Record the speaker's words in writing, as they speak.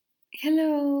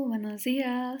Hello, buenos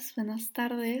días, buenas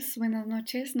tardes, buenas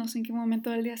noches. No sé en qué momento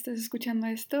del día estés escuchando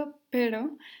esto,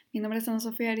 pero mi nombre es Ana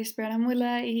Sofía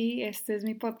Arisperamula y este es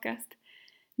mi podcast.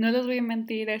 No les voy a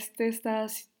mentir, este está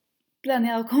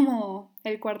planeado como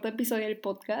el cuarto episodio del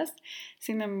podcast.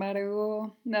 Sin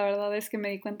embargo, la verdad es que me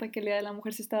di cuenta que el Día de la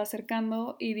Mujer se estaba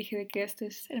acercando y dije de que este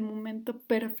es el momento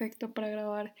perfecto para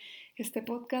grabar este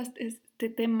podcast, este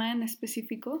tema en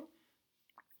específico.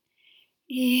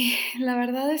 Y la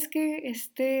verdad es que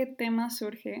este tema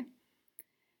surge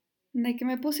de que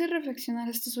me puse a reflexionar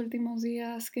estos últimos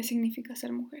días qué significa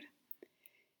ser mujer.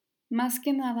 Más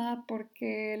que nada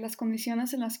porque las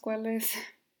condiciones en las cuales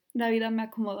la vida me ha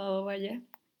acomodado, vaya,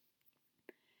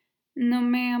 no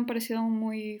me han parecido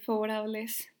muy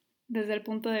favorables desde el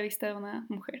punto de vista de una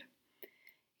mujer.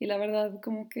 Y la verdad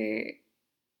como que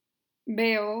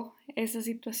veo esas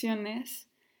situaciones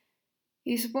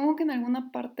y supongo que en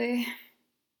alguna parte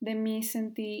de mí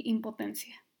sentí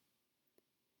impotencia.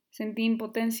 Sentí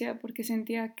impotencia porque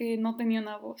sentía que no tenía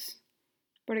una voz,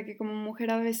 porque como mujer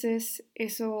a veces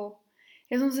eso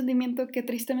es un sentimiento que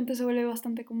tristemente se vuelve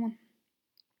bastante común.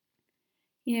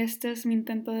 Y este es mi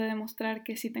intento de demostrar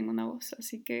que sí tengo una voz,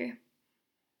 así que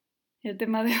el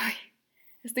tema de hoy.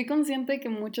 Estoy consciente de que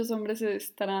muchos hombres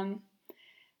estarán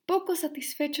poco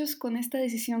satisfechos con esta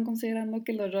decisión considerando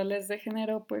que los roles de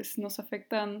género pues nos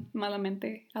afectan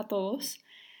malamente a todos.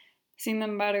 Sin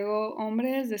embargo,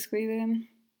 hombres,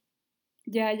 descuiden,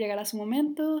 ya llegará su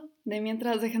momento, de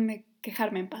mientras déjenme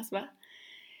quejarme en paz, ¿va?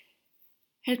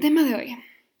 El tema de hoy.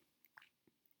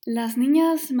 ¿Las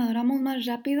niñas maduramos más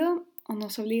rápido o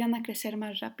nos obligan a crecer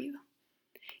más rápido?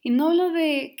 Y no hablo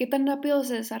de qué tan rápido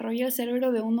se desarrolla el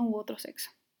cerebro de uno u otro sexo.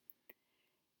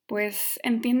 Pues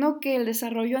entiendo que el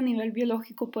desarrollo a nivel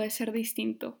biológico puede ser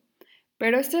distinto,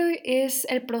 pero este es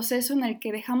el proceso en el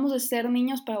que dejamos de ser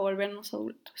niños para volvernos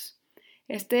adultos.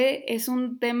 Este es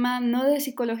un tema no de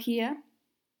psicología,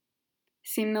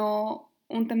 sino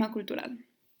un tema cultural.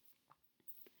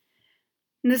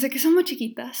 Desde que somos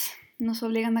chiquitas, nos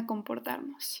obligan a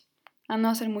comportarnos, a no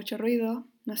hacer mucho ruido.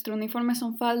 Nuestro uniforme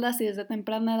son faldas y desde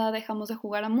temprana edad dejamos de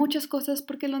jugar a muchas cosas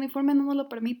porque el uniforme no nos lo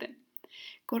permite.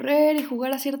 Correr y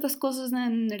jugar a ciertas cosas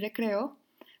en el recreo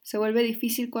se vuelve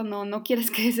difícil cuando no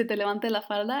quieres que se te levante la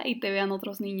falda y te vean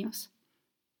otros niños.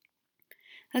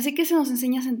 Así que se nos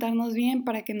enseña a sentarnos bien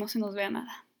para que no se nos vea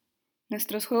nada.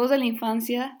 Nuestros juegos de la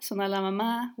infancia son a la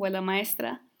mamá o a la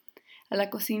maestra, a la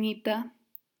cocinita.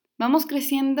 Vamos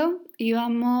creciendo y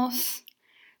vamos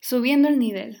subiendo el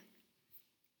nivel.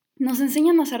 Nos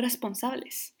enseñan a ser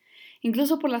responsables,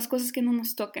 incluso por las cosas que no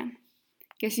nos tocan.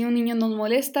 Que si un niño nos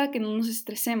molesta, que no nos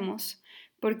estresemos,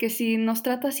 porque si nos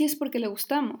trata así es porque le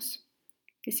gustamos.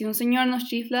 Que si un señor nos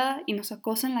chifla y nos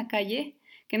acosa en la calle,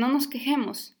 que no nos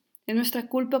quejemos, es nuestra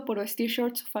culpa por vestir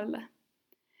shorts o falda.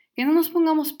 Que no nos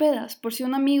pongamos pedas por si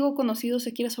un amigo o conocido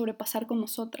se quiere sobrepasar con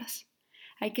nosotras.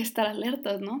 Hay que estar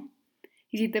alertas, ¿no?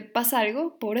 Y si te pasa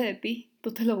algo, pobre de ti,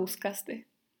 tú te lo buscaste.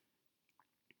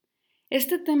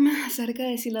 Este tema acerca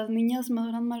de si las niñas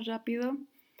maduran más rápido,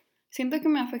 siento que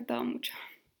me ha afectado mucho.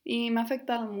 Y me ha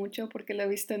afectado mucho porque lo he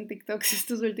visto en TikToks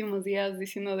estos últimos días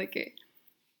diciendo de que,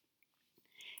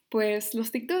 pues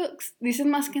los TikToks dicen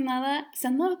más que nada, se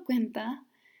han dado cuenta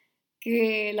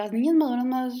que las niñas maduran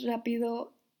más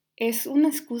rápido es una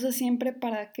excusa siempre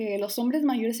para que los hombres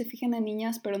mayores se fijen en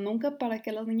niñas, pero nunca para que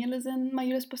a las niñas les den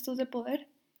mayores puestos de poder.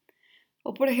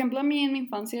 O por ejemplo a mí en mi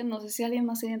infancia, no sé si alguien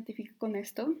más se identifica con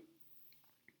esto,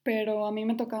 pero a mí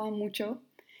me tocaba mucho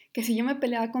que si yo me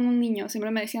peleaba con un niño,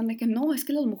 siempre me decían de que no, es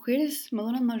que las mujeres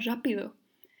maduran más rápido.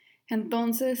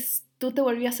 Entonces tú te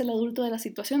volvías el adulto de la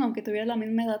situación, aunque tuvieras la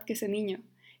misma edad que ese niño,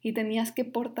 y tenías que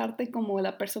portarte como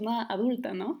la persona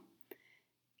adulta, ¿no?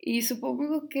 Y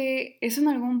supongo que eso en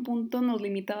algún punto nos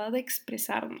limitaba de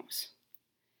expresarnos.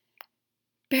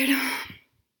 Pero,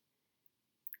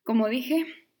 como dije,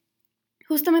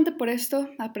 justamente por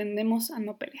esto aprendemos a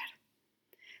no pelear.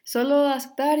 Solo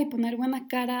aceptar y poner buena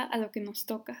cara a lo que nos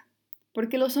toca.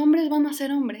 Porque los hombres van a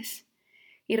ser hombres.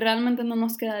 Y realmente no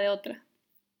nos queda de otra.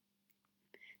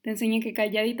 Te enseñan que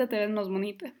calladita te ves más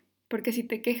bonita. Porque si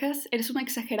te quejas, eres una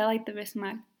exagerada y te ves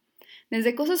mal.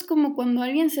 Desde cosas como cuando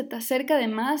alguien se te acerca de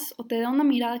más o te da una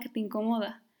mirada que te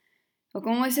incomoda. O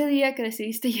como ese día que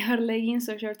decidiste llevar leggings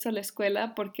o shorts a la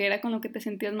escuela porque era con lo que te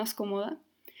sentías más cómoda.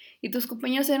 Y tus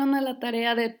compañeros eran a la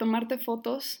tarea de tomarte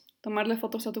fotos, tomarle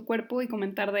fotos a tu cuerpo y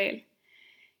comentar de él.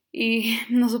 Y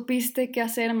no supiste qué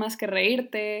hacer más que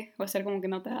reírte o hacer como que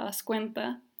no te dabas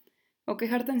cuenta o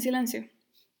quejarte en silencio.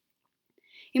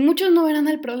 Y muchos no verán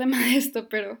el problema de esto,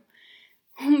 pero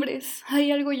hombres,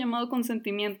 hay algo llamado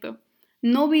consentimiento.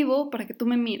 No vivo para que tú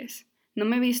me mires, no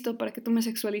me visto para que tú me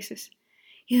sexualices.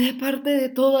 Y de parte de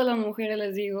todas las mujeres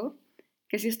les digo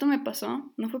que si esto me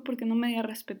pasó, no fue porque no me di a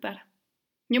respetar.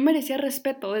 Yo merecía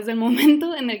respeto desde el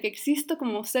momento en el que existo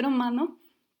como ser humano.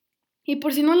 Y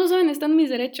por si no lo saben, están mis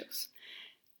derechos.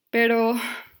 Pero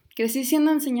crecí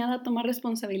siendo enseñada a tomar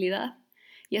responsabilidad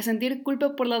y a sentir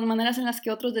culpa por las maneras en las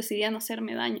que otros decidían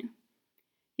hacerme daño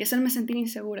y hacerme sentir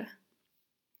insegura.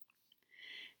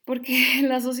 Porque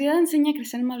la sociedad enseña a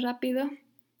crecer más rápido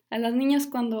a las niñas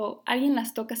cuando alguien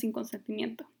las toca sin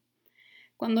consentimiento,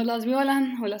 cuando las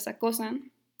violan o las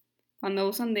acosan, cuando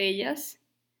abusan de ellas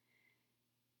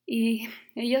y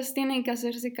ellas tienen que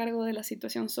hacerse cargo de la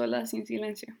situación solas y en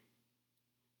silencio.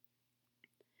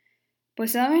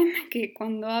 Pues saben que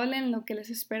cuando hablen lo que les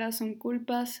espera son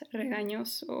culpas,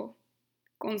 regaños o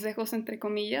consejos entre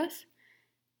comillas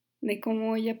de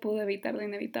cómo ella pudo evitar lo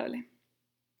inevitable.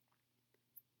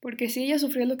 Porque si ella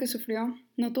sufrió lo que sufrió,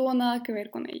 no tuvo nada que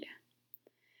ver con ella.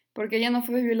 Porque ella no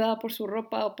fue violada por su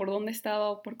ropa o por dónde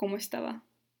estaba o por cómo estaba.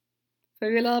 Fue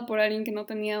violada por alguien que no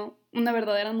tenía una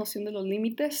verdadera noción de los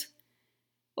límites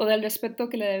o del respeto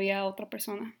que le debía a otra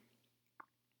persona.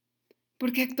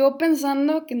 Porque actuó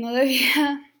pensando que no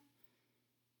debía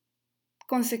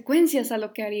consecuencias a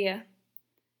lo que haría.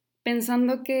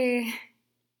 Pensando que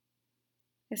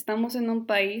estamos en un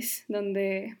país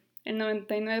donde el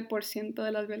 99%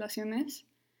 de las violaciones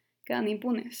quedan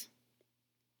impunes.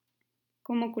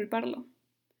 ¿Cómo culparlo?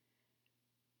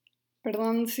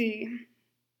 Perdón si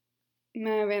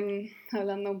me ven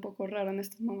hablando un poco raro en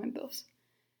estos momentos,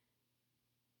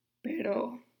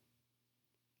 pero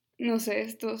no sé,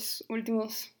 estos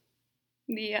últimos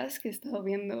días que he estado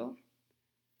viendo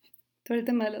todo el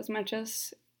tema de las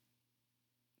marchas,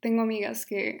 tengo amigas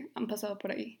que han pasado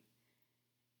por ahí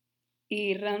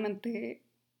y realmente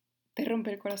te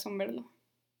rompe el corazón verlo.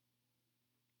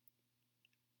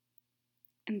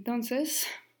 Entonces,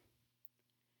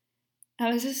 a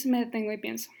veces me detengo y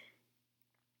pienso,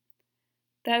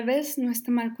 tal vez no está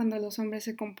mal cuando los hombres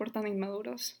se comportan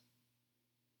inmaduros,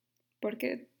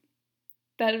 porque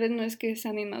tal vez no es que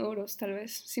sean inmaduros, tal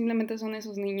vez simplemente son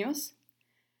esos niños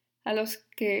a los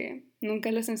que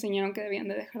nunca les enseñaron que debían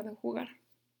de dejar de jugar.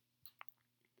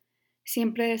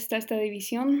 Siempre está esta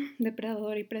división de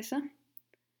predador y presa,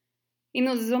 y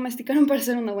nos domesticaron para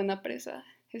ser una buena presa.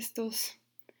 Estos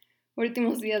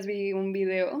últimos días vi un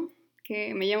video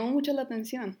que me llamó mucho la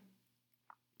atención.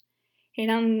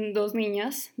 Eran dos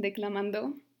niñas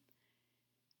declamando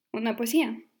una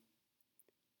poesía.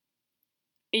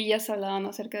 Ellas hablaban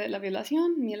acerca de la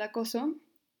violación y el acoso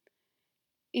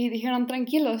y dijeron,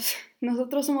 tranquilos,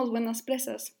 nosotros somos buenas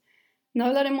presas, no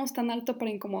hablaremos tan alto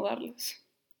para incomodarlos.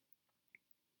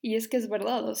 Y es que es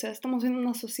verdad, o sea, estamos en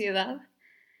una sociedad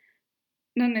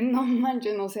donde no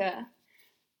manchen, o sea,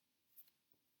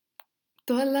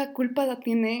 toda la culpa la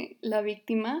tiene la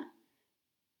víctima.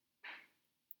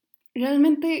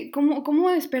 Realmente, ¿cómo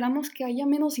esperamos que haya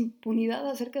menos impunidad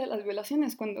acerca de las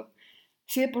violaciones cuando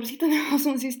si de por sí tenemos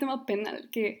un sistema penal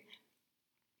que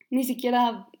ni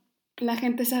siquiera la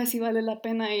gente sabe si vale la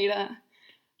pena ir a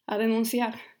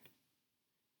denunciar?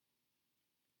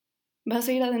 Vas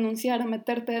a ir a denunciar, a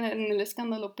meterte en el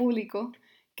escándalo público,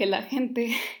 que la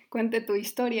gente cuente tu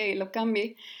historia y lo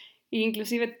cambie e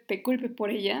inclusive te culpe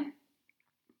por ella,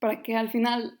 para que al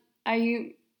final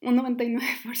hay un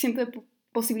 99% de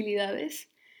posibilidades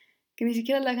que ni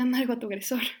siquiera le hagan algo a tu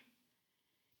agresor.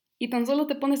 Y tan solo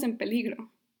te pones en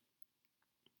peligro.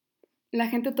 La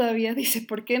gente todavía dice,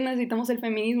 ¿por qué necesitamos el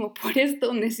feminismo? Por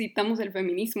esto necesitamos el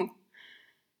feminismo.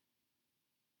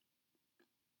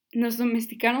 Nos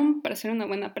domesticaron para ser una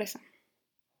buena presa.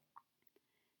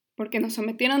 Porque nos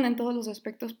sometieron en todos los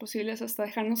aspectos posibles hasta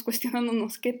dejarnos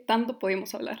cuestionándonos qué tanto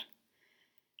podíamos hablar.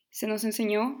 Se nos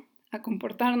enseñó a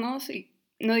comportarnos y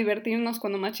no divertirnos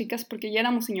cuando más chicas porque ya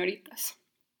éramos señoritas.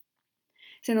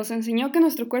 Se nos enseñó que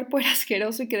nuestro cuerpo era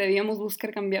asqueroso y que debíamos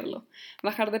buscar cambiarlo,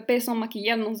 bajar de peso,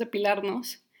 maquillarnos,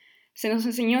 depilarnos. Se nos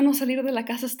enseñó a no salir de la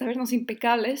casa hasta vernos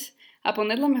impecables, a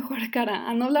poner la mejor cara,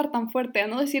 a no hablar tan fuerte, a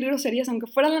no decir groserías aunque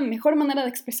fuera la mejor manera de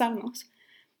expresarnos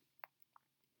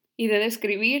y de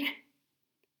describir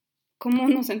cómo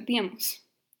nos sentíamos.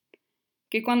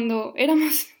 Que cuando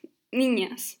éramos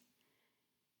niñas,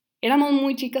 éramos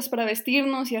muy chicas para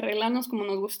vestirnos y arreglarnos como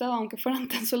nos gustaba, aunque fueran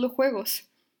tan solo juegos.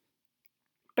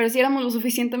 Pero si éramos lo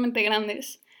suficientemente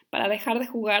grandes para dejar de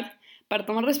jugar, para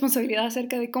tomar responsabilidad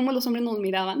acerca de cómo los hombres nos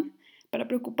miraban, para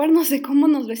preocuparnos de cómo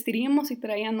nos vestiríamos si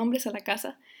traían hombres a la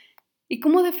casa, y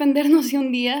cómo defendernos si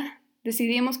un día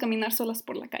decidíamos caminar solas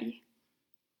por la calle.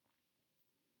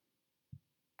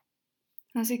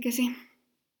 Así que sí,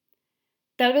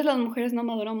 tal vez las mujeres no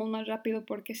maduramos más rápido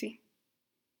porque sí.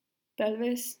 Tal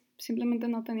vez simplemente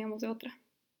no teníamos de otra.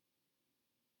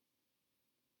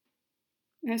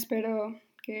 Espero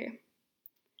que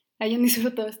hayan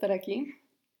disfrutado estar aquí.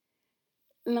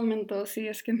 Lamento si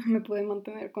es que no me pude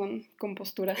mantener con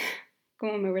compostura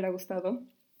como me hubiera gustado.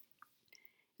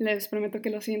 Les prometo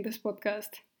que los siguientes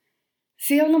podcasts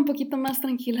sí hablo un poquito más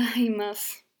tranquila y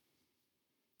más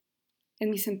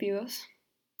en mis sentidos.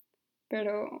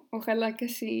 Pero ojalá que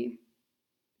si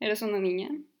eres una niña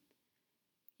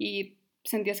y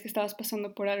sentías que estabas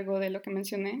pasando por algo de lo que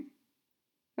mencioné,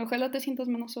 ojalá te sientas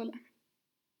menos sola.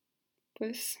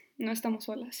 Pues no estamos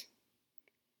solas.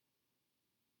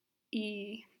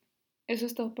 Y eso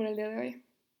es todo por el día de hoy.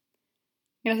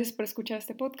 Gracias por escuchar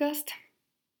este podcast.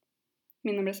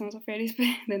 Mi nombre es Ana Sofía Arispe,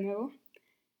 de nuevo.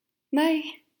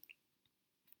 Bye.